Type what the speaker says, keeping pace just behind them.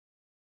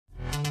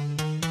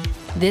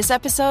This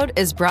episode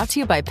is brought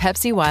to you by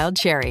Pepsi Wild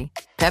Cherry.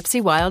 Pepsi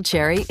Wild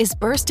Cherry is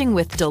bursting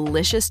with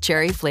delicious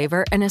cherry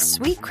flavor and a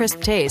sweet,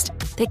 crisp taste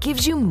that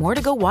gives you more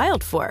to go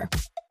wild for.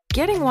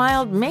 Getting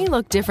wild may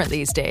look different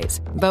these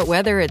days, but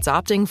whether it's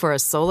opting for a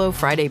solo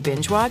Friday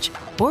binge watch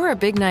or a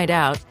big night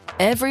out,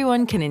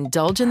 everyone can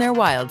indulge in their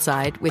wild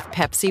side with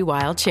Pepsi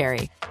Wild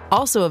Cherry.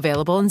 Also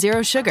available in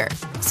Zero Sugar.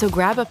 So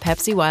grab a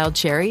Pepsi Wild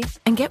Cherry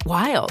and get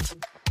wild.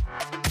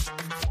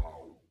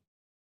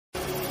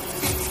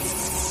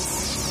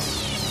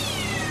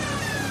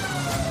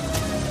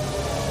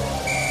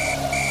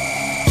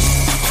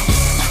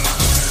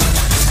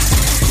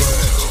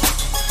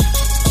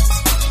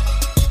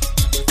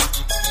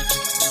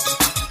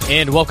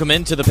 And welcome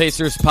into the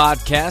Pacers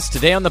podcast.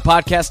 Today on the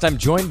podcast, I'm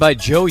joined by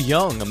Joe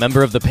Young, a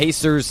member of the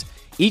Pacers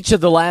each of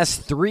the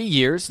last 3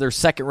 years, their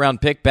second-round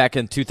pick back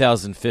in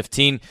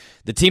 2015.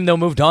 The team, though,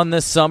 moved on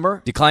this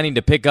summer, declining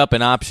to pick up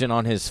an option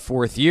on his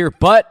fourth year.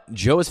 But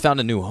Joe has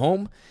found a new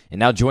home and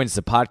now joins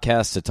the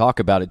podcast to talk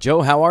about it.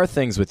 Joe, how are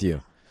things with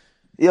you?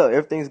 Yeah,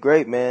 everything's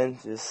great, man.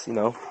 Just,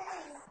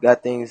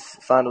 got things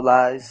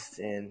finalized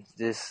and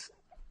just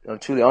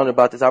truly honored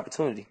about this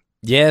opportunity.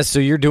 Yeah, so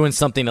you're doing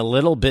something a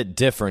little bit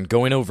different,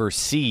 going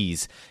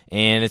overseas,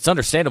 and it's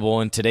understandable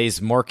in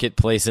today's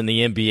marketplace in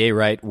the NBA,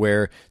 right,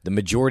 where the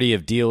majority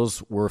of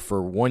deals were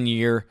for 1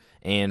 year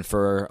and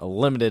for a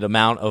limited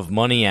amount of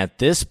money at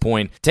this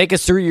point. Take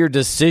us through your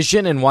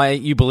decision and why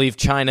you believe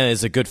China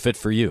is a good fit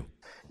for you.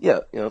 Yeah,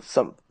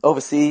 some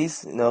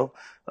overseas,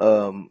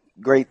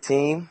 great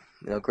team,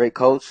 great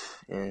coach,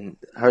 and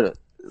heard a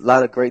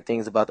lot of great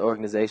things about the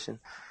organization.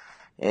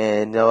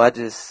 And, I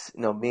just,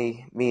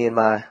 me and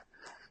my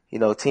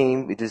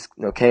team, we just,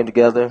 came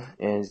together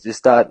and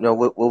just thought,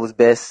 what was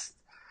best,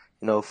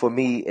 for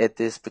me at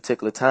this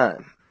particular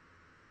time.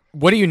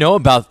 What do you know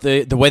about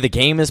the way the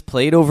game is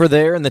played over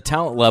there and the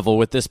talent level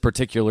with this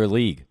particular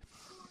league?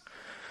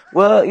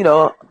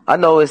 Well, I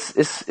know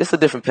it's a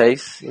different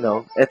pace.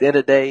 At the end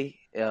of the day,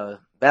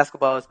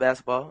 basketball is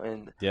basketball,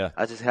 and yeah.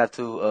 I just have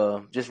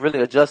to just really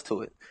adjust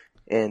to it,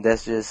 and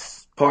that's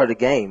just part of the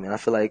game. And I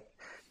feel like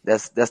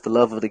that's the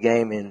love of the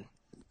game, and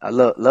I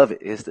love it.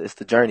 It's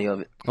the journey of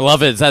it. I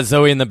love it. Is that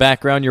Zoe in the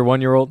background, your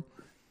 1-year-old?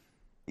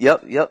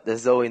 Yep.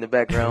 There's Zoe in the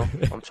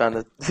background. I'm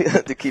trying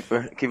to keep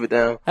it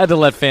down. I had to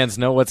let fans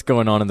know what's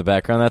going on in the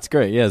background. That's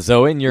great. Yeah,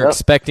 Zoe, and you're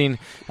expecting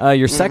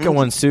your second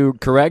one soon,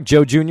 correct?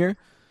 Joe Jr.?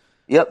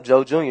 Yep,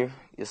 Joe Jr.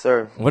 Yes,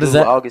 sir. What is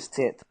that? August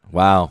 10th.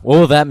 Wow. What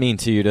will that mean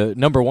to you to,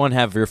 number one,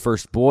 have your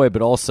first boy,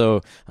 but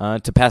also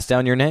to pass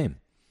down your name?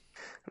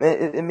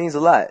 Man, it means a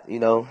lot,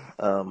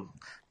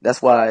 That's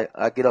why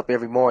I get up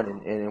every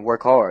morning and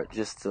work hard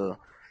just to,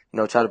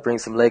 try to bring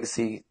some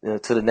legacy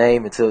to the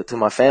name and to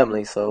my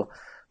family. So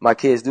my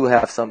kids do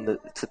have something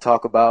to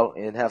talk about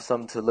and have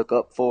something to look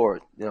up for,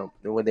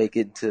 when they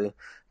get into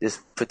this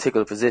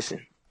particular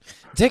position.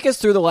 Take us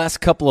through the last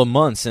couple of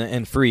months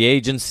and free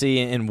agency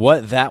and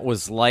what that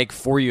was like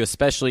for you,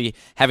 especially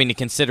having to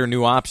consider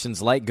new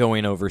options like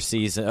going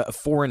overseas, a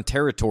foreign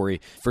territory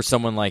for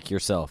someone like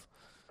yourself.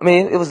 I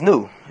mean, it was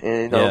new,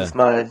 and it's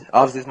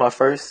my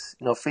first,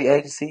 free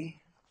agency.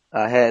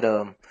 I had,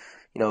 a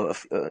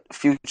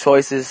few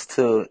choices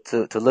to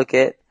look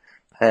at.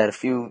 I had a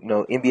few,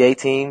 NBA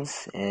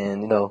teams,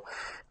 and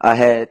I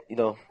had,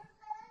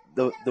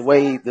 the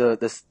way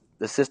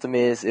the system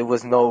is, it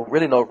was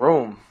really no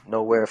room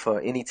nowhere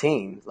for any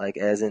team. Like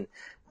as in,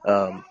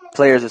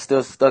 players are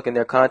still stuck in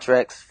their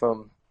contracts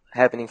from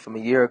happening from a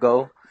year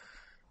ago,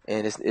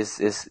 and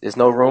it's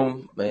no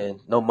room and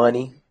no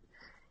money.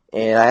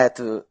 And I had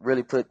to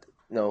really put,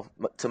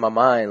 to my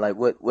mind, like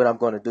what I'm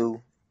going to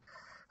do,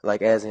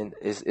 like as in,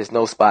 is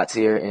no spots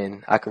here,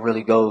 and I can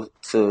really go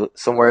to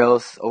somewhere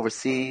else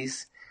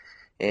overseas,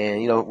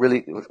 and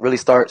really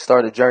start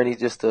a journey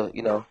just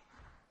to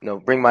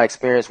bring my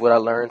experience, what I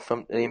learned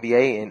from the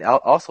NBA, and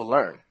I'll also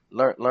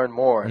learn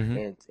more,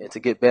 and to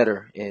get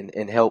better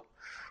and help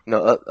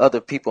other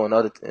people and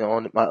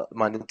on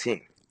my new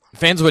team.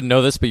 Fans wouldn't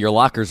know this, but your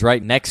locker's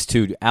right next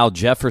to Al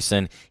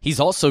Jefferson. He's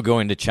also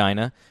going to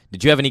China.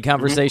 Did you have any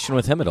conversation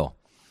with him at all?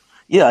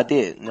 Yeah, I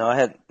did. I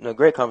had a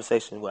great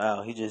conversation with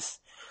Al.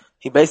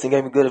 He basically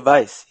gave me good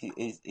advice.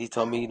 He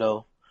told me,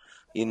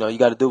 you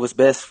got to do what's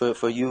best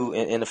for you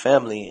and the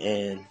family.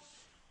 And,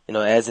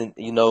 as in,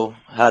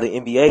 how the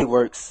NBA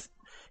works,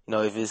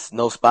 if it's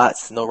no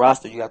spots, no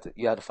roster, you have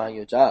to find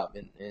your job.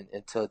 And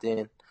until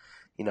then,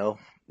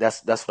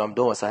 that's what I'm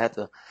doing. So I had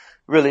to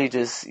really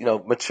just,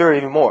 mature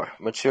even more.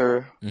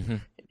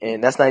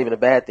 And that's not even a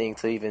bad thing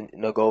to even,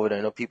 go over there.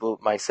 I know people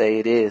might say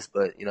it is,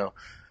 but,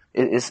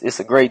 it's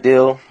a great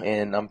deal,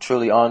 and I'm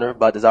truly honored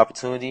by this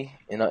opportunity,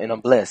 and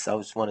I'm blessed. I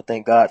just want to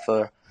thank God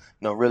for,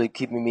 really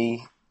keeping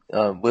me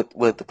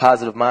with the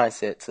positive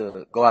mindset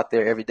to go out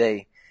there every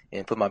day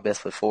and put my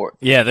best foot forward.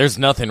 Yeah, there's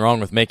nothing wrong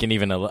with making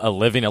even a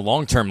living, a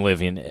long-term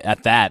living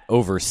at that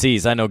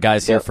overseas. I know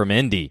guys here from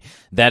Indy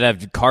that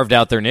have carved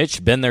out their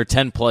niche, been there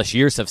 10-plus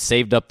years, have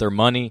saved up their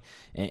money,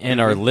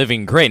 and are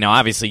living great. Now,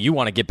 obviously, you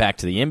want to get back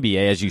to the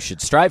NBA, as you should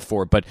strive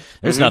for, but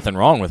there's nothing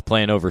wrong with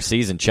playing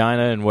overseas in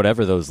China and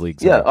whatever those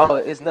leagues are. Yeah, oh,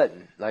 it's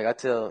nothing. Like I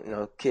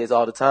tell kids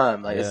all the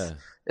time, like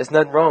it's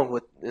nothing wrong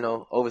with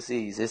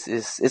overseas.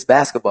 It's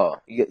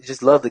basketball. You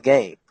just love the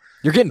game.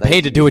 You're getting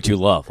paid to do what you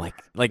love.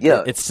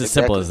 It's as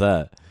simple as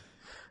that.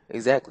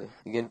 Exactly.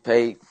 You're getting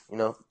paid,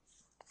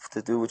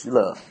 to do what you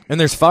love. And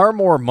there's far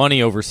more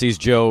money overseas,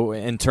 Joe,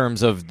 in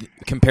terms of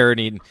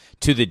comparing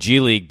to the G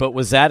League. But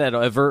was that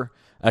ever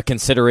a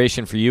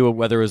consideration for you,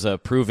 whether it was a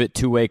prove-it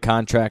two-way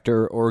contract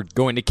or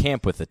going to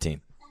camp with the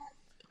team?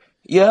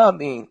 Yeah, I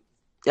mean,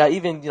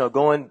 even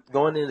going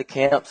into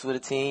camps with a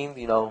team,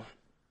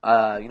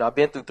 I've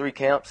been through 3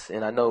 camps,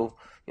 and I know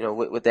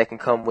what that can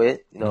come with.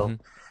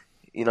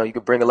 You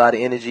can bring a lot of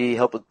energy,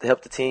 help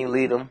the team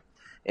lead them,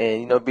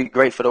 and be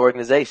great for the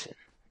organization.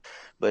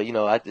 But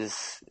I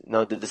just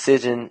the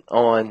decision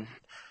on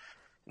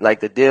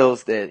like the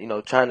deals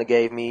that China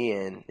gave me,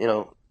 and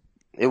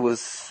it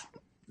was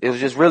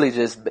just really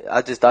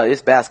I just thought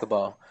it's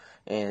basketball,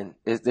 and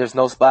there's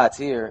no spots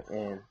here,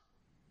 and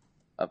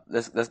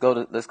let's go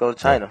to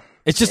China.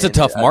 It's just a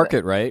tough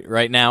market,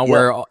 right now,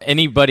 where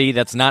anybody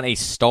that's not a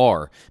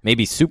star,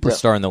 maybe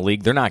superstar in the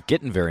league, they're not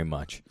getting very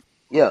much.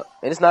 Yeah,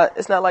 and it's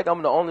not like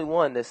I'm the only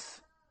one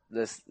that's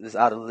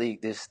out of the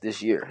league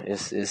this year.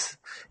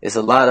 It's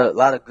a lot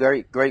of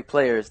great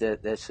players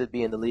that should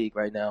be in the league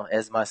right now,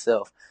 as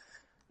myself.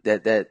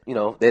 That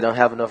they don't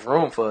have enough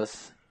room for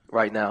us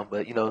right now.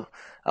 But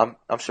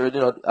I'm sure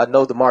I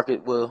know the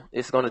market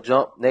it's going to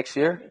jump next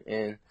year,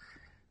 and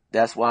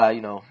that's why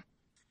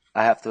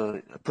I have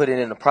to put it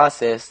in the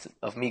process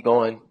of me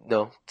going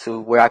to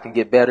where I can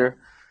get better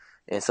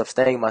and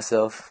sustain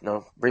myself,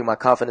 bring my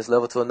confidence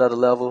level to another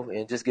level,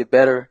 and just get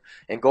better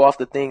and go off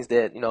the things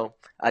that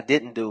I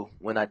didn't do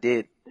when I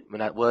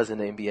was in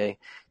the NBA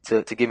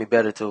to get me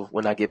better to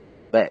when I get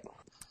back.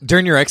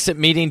 During your exit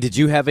meeting, did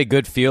you have a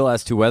good feel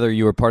as to whether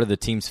you were part of the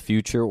team's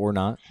future or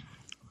not?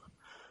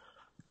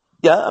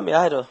 Yeah, I mean,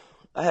 I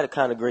had a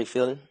kind of great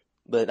feeling,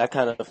 but I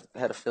kind of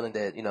had a feeling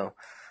that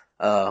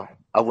I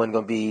wasn't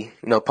going to be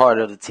part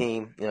of the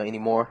team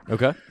anymore.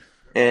 Okay.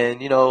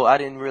 And I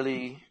didn't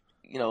really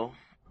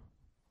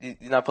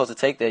you're not supposed to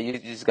take that. You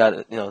just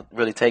got to,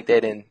 really take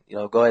that and,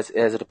 go as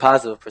a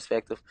positive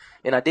perspective.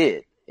 And I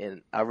did.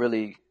 And I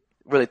really,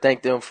 really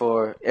thank them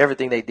for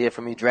everything they did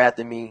for me,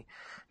 drafting me.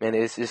 Man,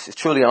 it's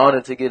truly an honor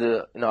to get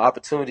a,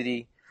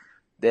 opportunity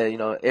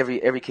that,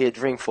 every kid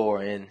dream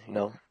for. And,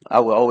 I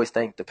will always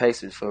thank the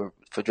Pacers for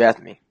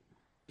drafting me.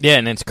 Yeah,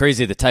 and it's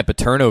crazy the type of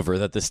turnover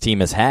that this team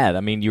has had.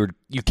 I mean, you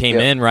came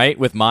in, right,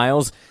 with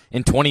Miles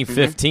in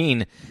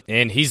 2015,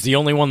 and he's the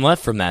only one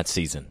left from that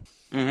season.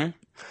 Mm-hmm.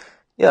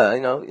 Yeah,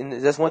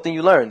 and that's one thing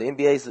you learn. The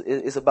NBA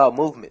is about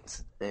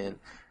movements, and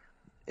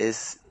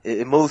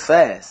it moves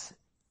fast.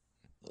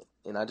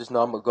 And I just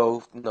know I'm gonna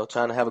go,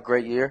 trying to have a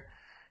great year,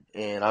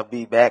 and I'll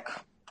be back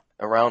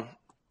around,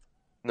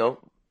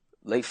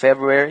 late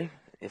February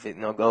if it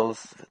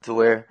goes to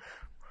where.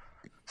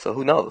 So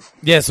who knows?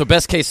 Yeah, so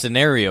best case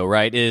scenario,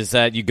 right, is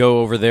that you go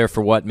over there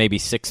for maybe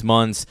 6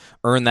 months,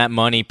 earn that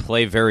money,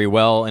 play very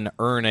well, and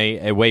earn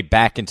a way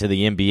back into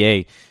the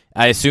NBA.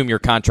 I assume your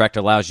contract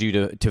allows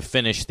you to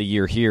finish the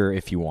year here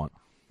if you want.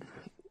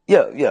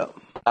 Yeah.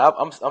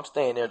 I'm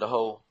staying there the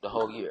whole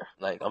year.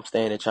 Like I'm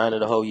staying in China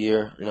the whole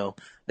year.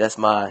 That's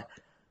my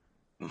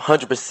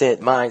 100%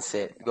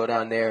 mindset. Go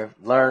down there,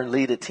 learn,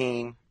 lead a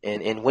team,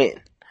 and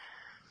win.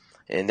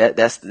 And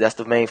that's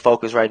the main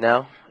focus right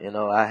now.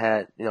 I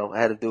had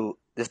to do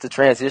this, the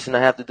transition I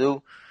have to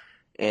do,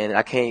 and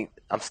I can't.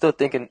 I'm still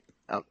thinking.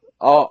 I'm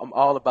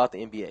all about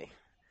the NBA,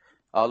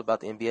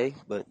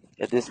 But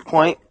at this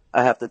point,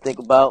 I have to think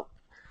about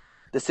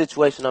the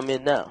situation I'm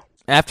in now.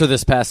 After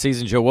this past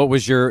season, Joe, what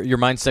was your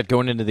mindset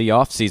going into the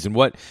offseason?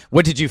 What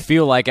did you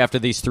feel like after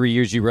these 3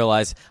 years you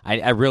realized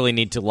I really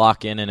need to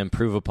lock in and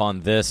improve upon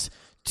this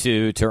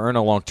to earn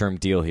a long-term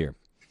deal here?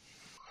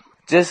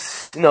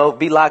 Just,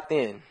 be locked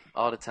in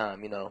all the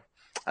time,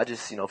 I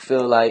just,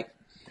 feel like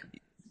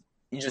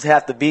you just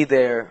have to be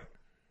there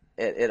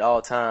at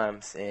all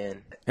times.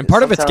 And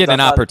part of it's getting an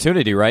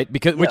opportunity, right?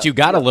 Because which you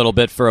got a little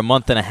bit for a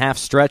month and a half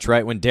stretch,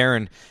 right, when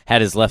Darren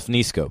had his left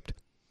knee scoped.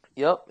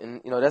 Yep,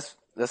 and,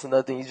 that's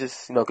another thing. You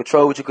just,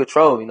 control what you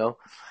control,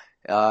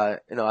 I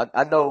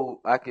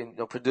know I can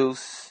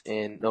produce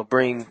and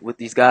bring what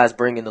these guys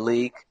bring in the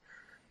league.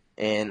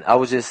 And I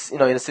was just,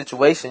 in a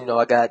situation,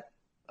 I got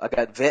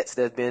vets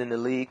that's been in the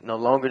league no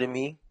longer than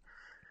me.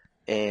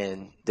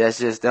 And that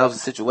was the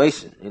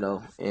situation,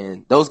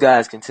 and those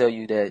guys can tell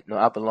you that,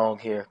 I belong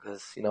here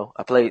because,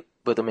 I played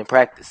with them in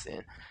practice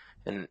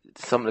and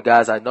some of the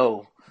guys I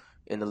know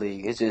in the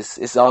league.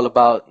 It's all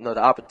about, the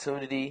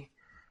opportunity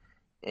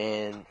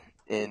and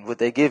what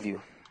they give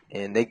you.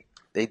 And they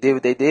did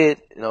what they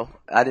did.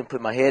 I didn't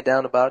put my head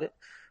down about it.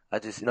 I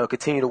just,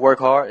 continue to work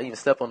hard, even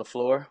step on the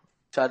floor,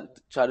 try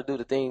to do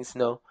the things,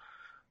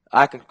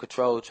 I can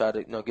control, try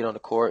to get on the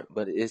court,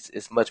 but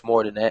it's much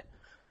more than that,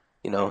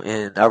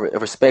 and I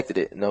respected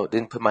it.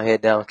 Didn't put my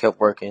head down, kept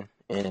working,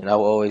 and I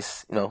will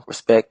always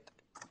respect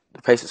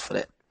the Pacers for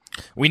that.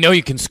 We know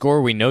you can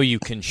score. We know you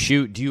can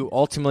shoot. Do you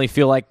ultimately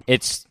feel like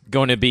it's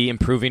going to be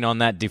improving on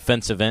that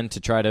defensive end to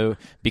try to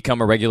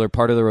become a regular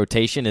part of the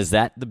rotation? Is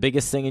that the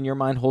biggest thing in your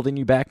mind holding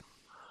you back?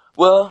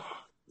 Well,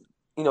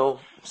 as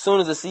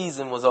soon as the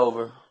season was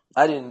over,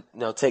 I didn't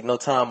take no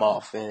time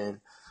off,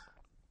 and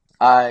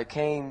I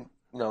came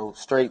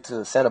straight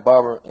to Santa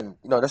Barbara, and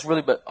that's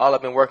really all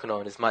I've been working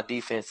on is my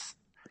defense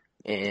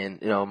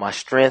and my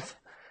strength,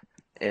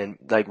 and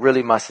like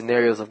really my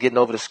scenarios of getting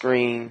over the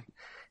screen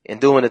and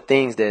doing the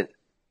things that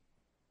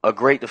a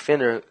great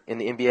defender in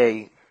the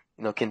NBA,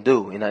 can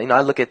do. And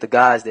I look at the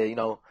guys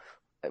that,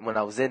 when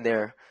I was in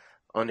there,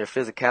 on their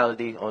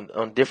physicality,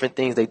 on different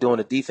things they do on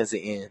the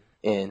defensive end.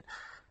 And,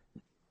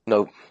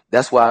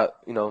 that's why,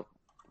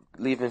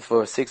 leaving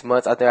for 6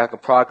 months, I think I can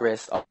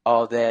progress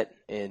all that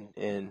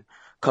and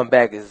come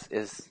back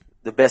as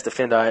the best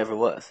defender I ever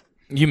was.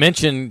 You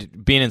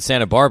mentioned being in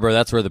Santa Barbara.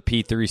 That's where the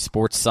P3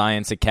 Sports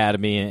Science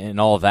Academy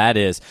and all of that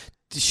is.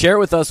 Share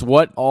with us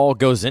what all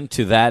goes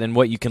into that and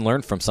what you can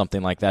learn from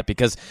something like that,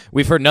 because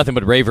we've heard nothing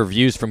but rave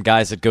reviews from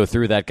guys that go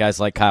through that, guys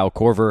like Kyle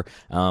Korver,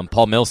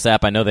 Paul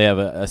Millsap. I know they have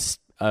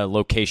a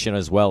location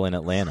as well in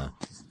Atlanta.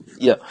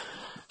 Yeah.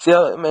 See,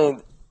 I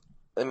mean,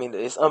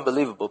 it's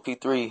unbelievable.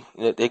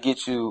 P3, they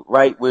get you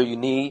right where you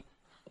need,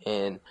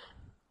 and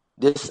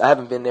I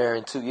haven't been there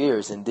in 2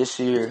 years, and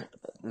this year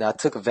I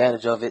took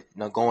advantage of it,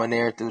 going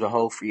there through the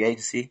whole free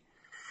agency,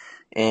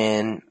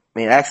 and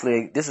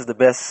actually, this is the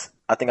best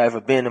I think I've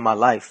ever been in my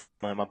life.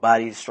 My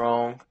body is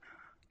strong.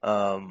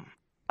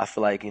 I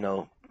feel like,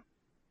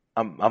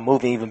 I'm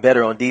moving even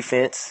better on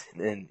defense.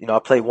 And, I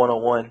play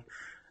one-on-one.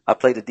 I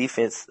play the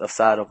defense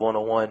side of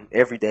one-on-one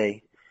every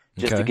day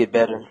just to get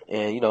better.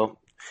 And,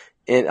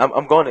 and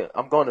I'm going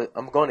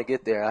to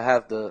get there. I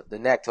have the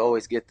knack to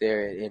always get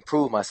there and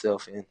improve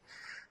myself. And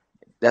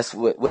that's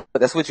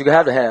what you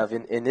have to have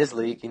in this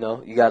league. You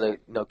got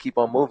to, keep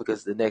on moving,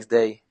 because the next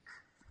day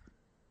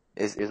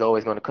is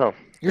always going to come.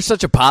 You're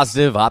such a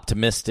positive,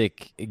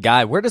 optimistic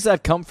guy. Where does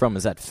that come from?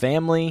 Is that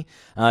family?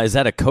 Is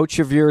that a coach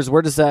of yours?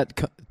 Where does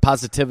that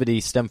positivity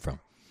stem from?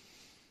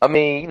 I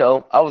mean,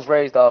 I was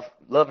raised off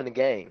loving the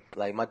game.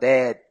 Like my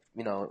dad,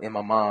 and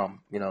my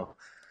mom,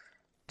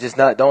 just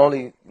don't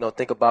only,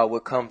 think about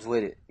what comes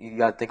with it. You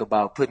got to think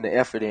about putting the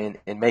effort in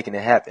and making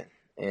it happen.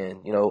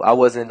 And, I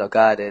wasn't a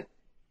guy that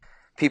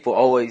people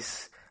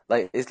always –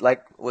 it's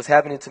like what's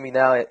happening to me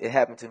now, it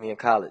happened to me in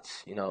college.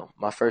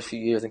 My first few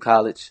years in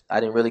college, I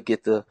didn't really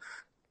get to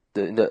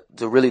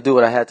really do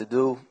what I had to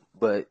do,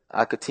 but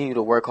I continued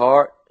to work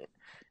hard,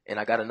 and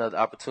I got another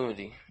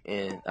opportunity,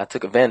 and I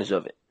took advantage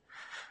of it.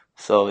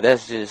 So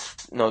that's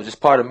just, just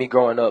part of me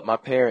growing up. My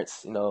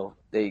parents,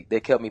 they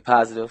kept me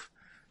positive.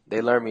 They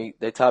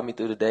taught me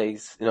through the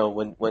days,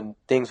 when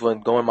things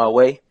weren't going my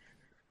way,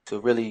 to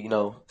really,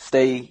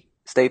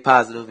 stay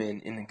positive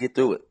and get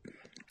through it.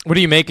 What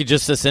do you make of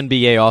just this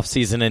NBA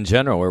offseason in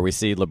general, where we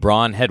see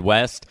LeBron head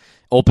west,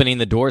 opening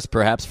the doors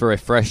perhaps for a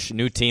fresh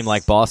new team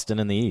like Boston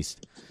in the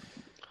East?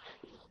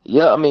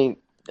 Yeah, I mean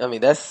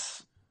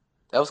that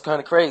was kind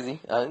of crazy.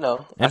 I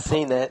know. I've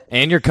seen that.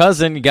 And your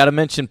cousin, you got to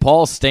mention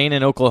Paul staying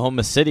in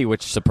Oklahoma City,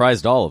 which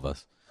surprised all of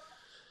us.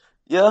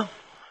 Yeah,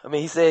 I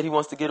mean, he said he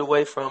wants to get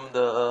away from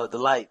the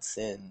lights,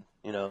 and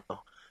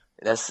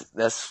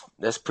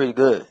that's pretty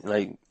good.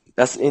 Like,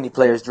 that's any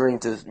player's dream,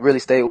 to really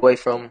stay away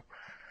from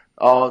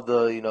all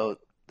the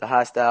the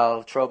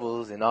hostile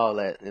troubles and all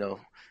that,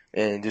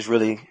 and just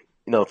really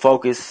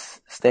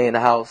focus, stay in the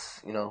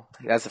house,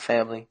 as a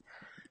family.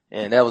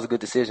 And that was a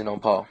good decision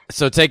on Paul.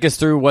 So take us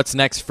through what's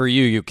next for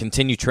you. You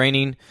continue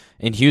training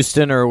in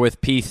Houston or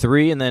with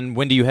P3, and then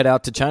when do you head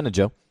out to China,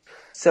 Joe?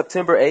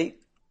 September 8th.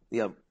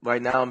 Yeah,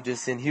 right now I'm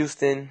just in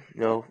Houston,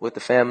 with the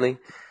family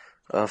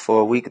for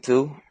a week or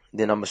two.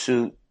 Then I'm going to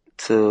shoot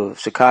to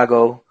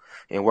Chicago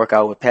and work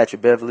out with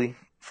Patrick Beverley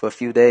for a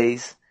few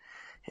days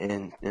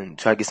and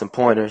try to get some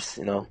pointers.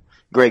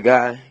 Great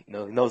guy. He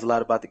knows a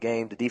lot about the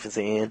game, the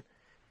defensive end.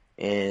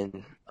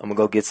 And I'm going to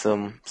go get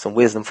some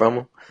wisdom from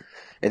him.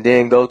 And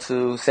then go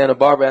to Santa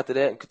Barbara after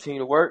that and continue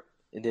to work.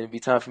 And then it'll be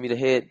time for me to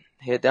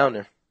head down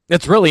there.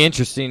 That's really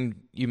interesting.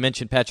 You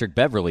mentioned Patrick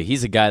Beverley.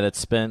 He's a guy that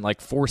spent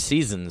like 4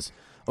 seasons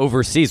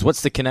overseas.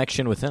 What's the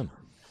connection with him?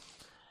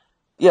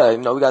 Yeah,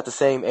 we got the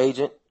same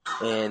agent.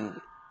 And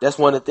that's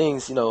one of the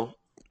things,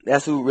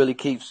 that's who really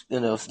keeps,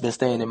 been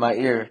staying in my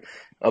ear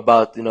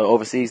about,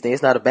 overseas thing.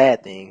 It's not a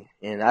bad thing.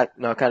 And I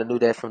kind of knew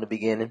that from the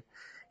beginning.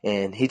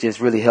 And he just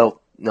really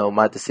helped,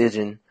 my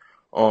decision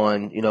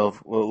on,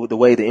 the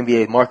way the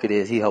NBA market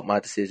is. He helped my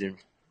decision,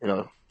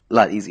 a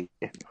lot easier.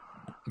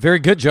 Very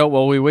good, Joe.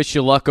 Well, we wish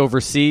you luck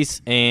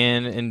overseas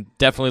and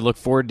definitely look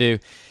forward to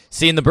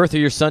seeing the birth of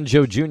your son,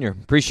 Joe Jr.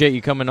 Appreciate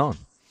you coming on.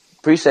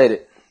 Appreciate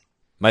it.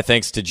 My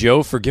thanks to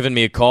Joe for giving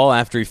me a call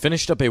after he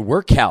finished up a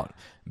workout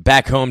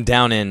back home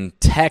down in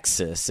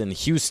Texas, in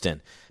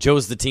Houston. Joe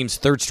was the team's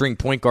third-string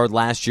point guard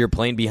last year,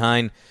 playing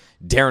behind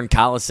Darren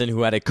Collison,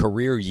 who had a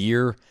career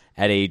year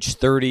at age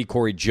 30.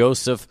 Corey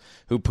Joseph,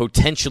 who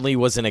potentially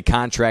was in a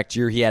contract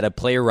year, he had a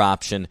player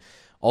option.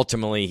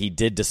 Ultimately, he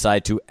did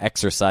decide to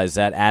exercise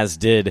that, as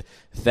did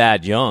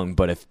Thad Young.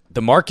 But if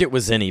the market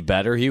was any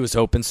better, he was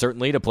hoping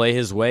certainly to play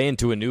his way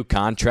into a new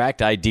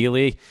contract,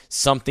 ideally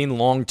something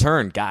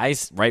long-term.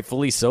 Guys,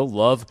 rightfully so,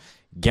 love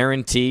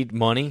guaranteed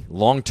money,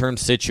 long-term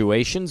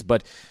situations.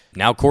 But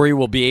now Corey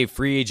will be a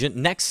free agent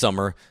next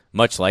summer,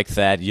 much like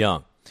Thad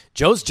Young.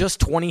 Joe's just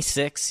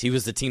 26. He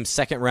was the team's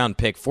second-round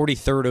pick,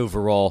 43rd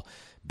overall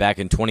back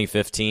in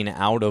 2015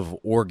 out of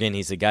Oregon.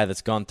 He's a guy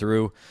that's gone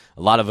through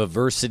a lot of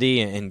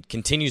adversity and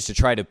continues to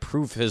try to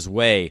prove his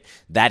way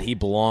that he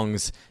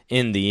belongs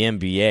in the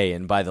NBA.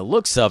 And by the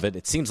looks of it,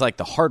 it seems like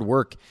the hard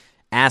work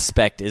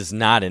aspect is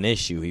not an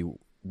issue. He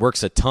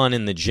works a ton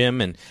in the gym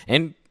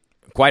and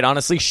quite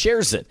honestly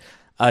shares it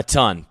a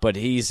ton. But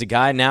he's a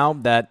guy now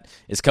that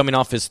is coming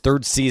off his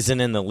third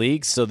season in the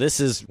league. So this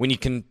is when you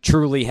can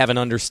truly have an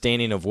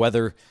understanding of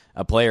whether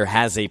a player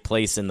has a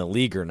place in the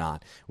league or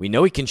not. We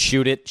know he can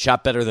shoot it,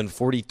 shot better than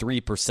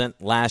 43%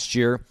 last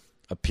year,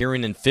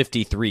 appearing in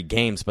 53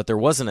 games, but there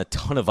wasn't a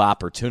ton of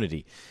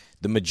opportunity.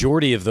 The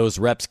majority of those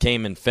reps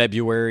came in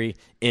February,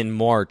 in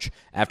March,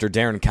 after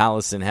Darren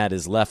Collison had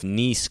his left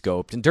knee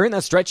scoped. And during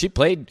that stretch, he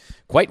played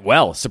quite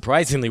well,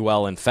 surprisingly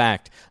well, in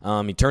fact.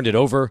 He turned it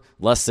over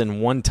less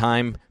than one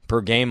time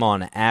per game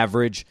on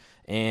average,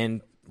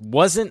 and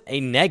wasn't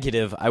a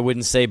negative, I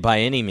wouldn't say,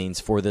 by any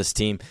means for this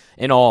team.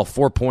 In all,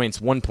 4 points,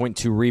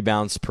 1.2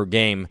 rebounds per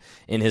game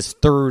in his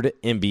third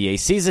NBA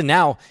season.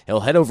 Now he'll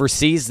head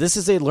overseas. This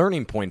is a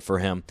learning point for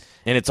him,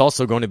 and it's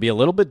also going to be a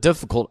little bit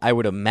difficult, I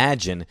would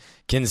imagine,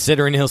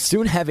 considering he'll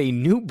soon have a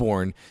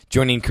newborn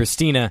joining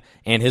Christina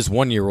and his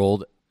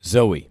 1-year-old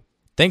Zoe.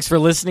 Thanks for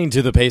listening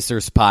to the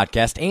Pacers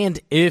podcast, and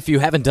if you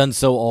haven't done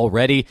so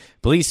already,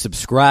 please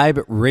subscribe,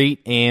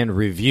 rate, and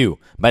review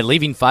by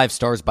leaving 5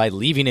 stars, by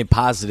leaving a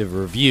positive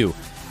review.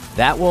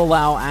 That will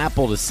allow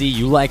Apple to see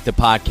you like the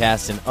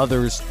podcast, and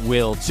others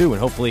will too,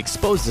 and hopefully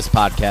expose this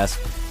podcast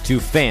to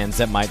fans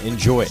that might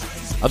enjoy it.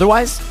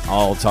 Otherwise,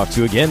 I'll talk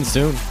to you again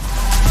soon.